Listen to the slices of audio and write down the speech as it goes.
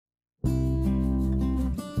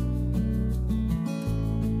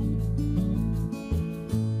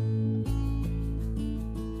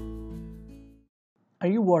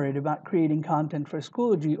you worried about creating content for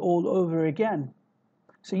Schoology all over again?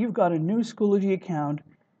 So you've got a new Schoology account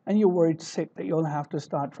and you're worried sick that you'll have to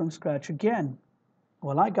start from scratch again.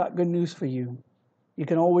 Well, I got good news for you. You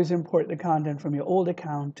can always import the content from your old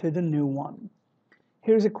account to the new one.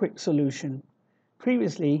 Here's a quick solution.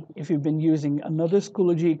 Previously, if you've been using another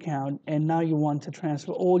Schoology account and now you want to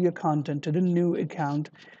transfer all your content to the new account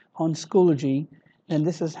on Schoology, then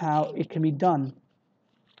this is how it can be done.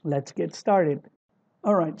 Let's get started.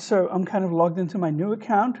 All right, so I'm kind of logged into my new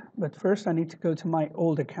account, but first I need to go to my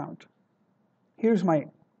old account. Here's my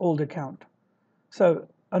old account. So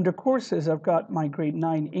under courses, I've got my grade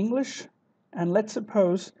 9 English, and let's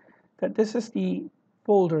suppose that this is the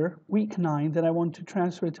folder week 9 that I want to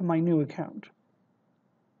transfer to my new account.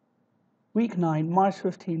 Week 9, March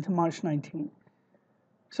 15 to March 19.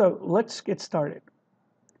 So let's get started.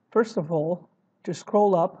 First of all, just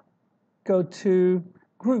scroll up, go to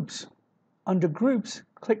Groups. Under Groups,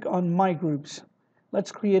 click on My Groups.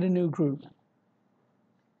 Let's create a new group.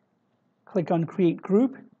 Click on Create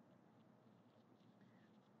Group.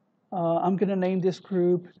 I'm going to name this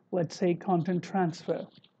group, let's say, Content Transfer.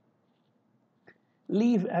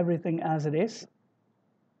 Leave everything as it is.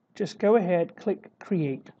 Just go ahead, click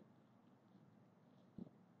Create.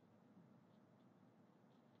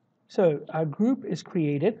 So our group is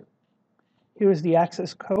created. Here is the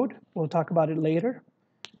access code. We'll talk about it later.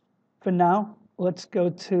 For now, let's go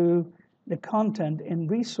to the content in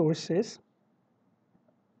Resources.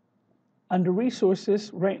 Under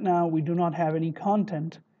Resources, right now we do not have any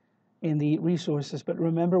content in the Resources, but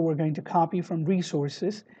remember we're going to copy from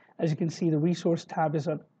Resources. As you can see, the Resource tab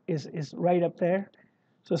is right up there.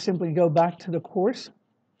 So simply go back to the course,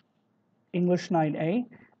 English 9A,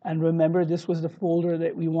 and remember this was the folder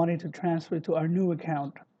that we wanted to transfer to our new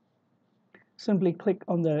account. Simply click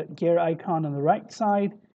on the gear icon on the right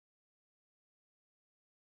side.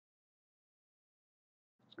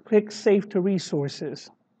 Click Save to Resources.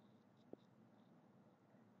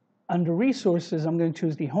 Under Resources, I'm going to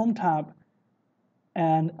choose the Home tab,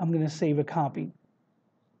 and I'm going to save a copy.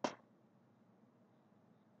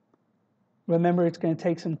 Remember, it's going to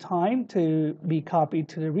take some time to be copied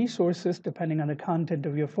to the resources depending on the content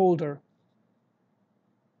of your folder.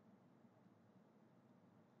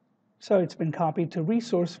 So it's been copied to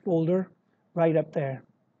Resource folder right up there.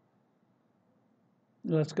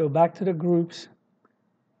 Let's go back to the groups,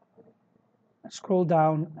 scroll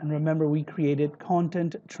down, and remember we created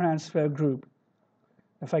Content Transfer Group.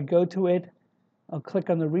 If I go to it, I'll click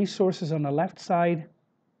on the resources on the left side,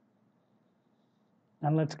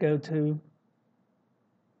 and let's go to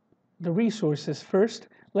the resources first.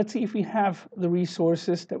 Let's see if we have the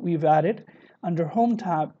resources that we've added. Under Home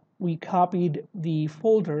tab, we copied the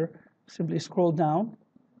folder. Simply scroll down.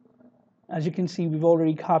 As you can see, we've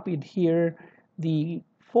already copied here the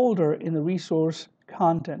folder in the resource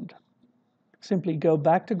content. Simply go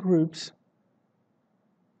back to Groups,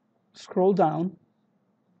 scroll down,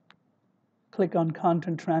 click on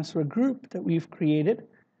Content Transfer Group that we've created,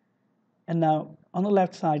 and now on the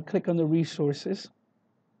left side, click on the resources.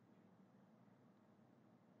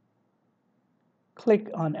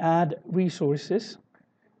 Click on Add Resources,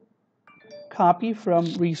 copy from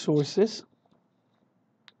Resources,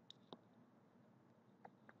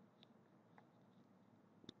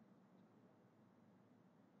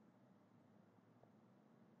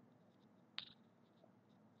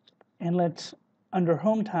 and let's, under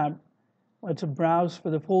Home tab, let's browse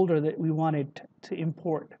for the folder that we wanted to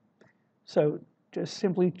import. So just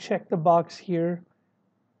simply check the box here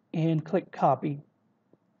and click Copy.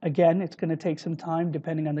 Again, it's going to take some time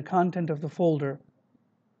depending on the content of the folder.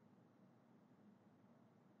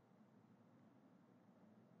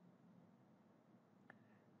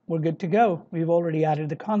 We're good to go. We've already added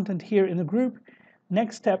the content here in the group.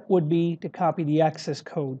 Next step would be to copy the access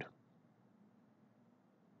code.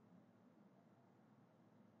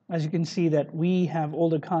 As you can see that we have all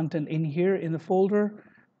the content in here in the folder.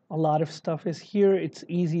 A lot of stuff is here. It's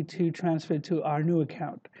easy to transfer to our new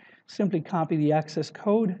account. Simply copy the access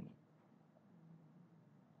code.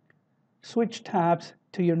 Switch tabs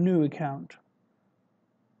to your new account.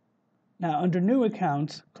 Now under New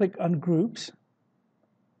Accounts, click on Groups.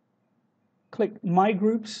 Click My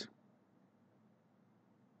Groups.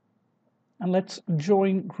 And let's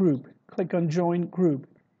join group. Click on Join Group.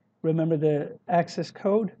 Remember the access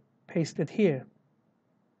code, paste it here.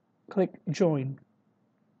 Click Join.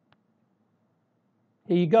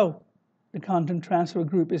 Here you go. The Content Transfer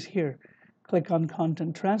Group is here. Click on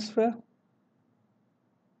Content Transfer.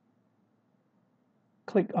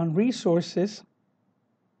 Click on Resources.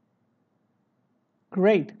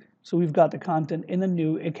 Great. So we've got the content in a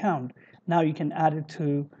new account. Now you can add it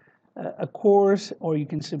to a course, or you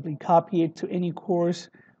can simply copy it to any course.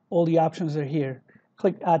 All the options are here.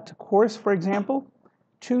 Click Add to Course, for example.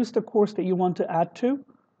 Choose the course that you want to add to.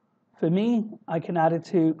 For me, I can add it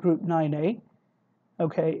to Group 9A.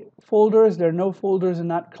 Okay, folders, there are no folders in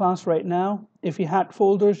that class right now. If you had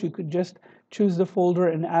folders, you could just choose the folder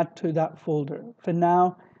and add to that folder. For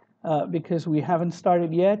now, because we haven't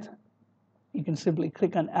started yet, you can simply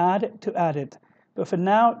click on Add to add it. But for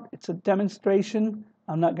now, it's a demonstration.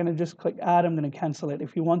 I'm not going to just click Add, I'm going to cancel it.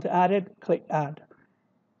 If you want to add it, click Add.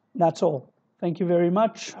 That's all. Thank you very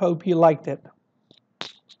much. Hope you liked it.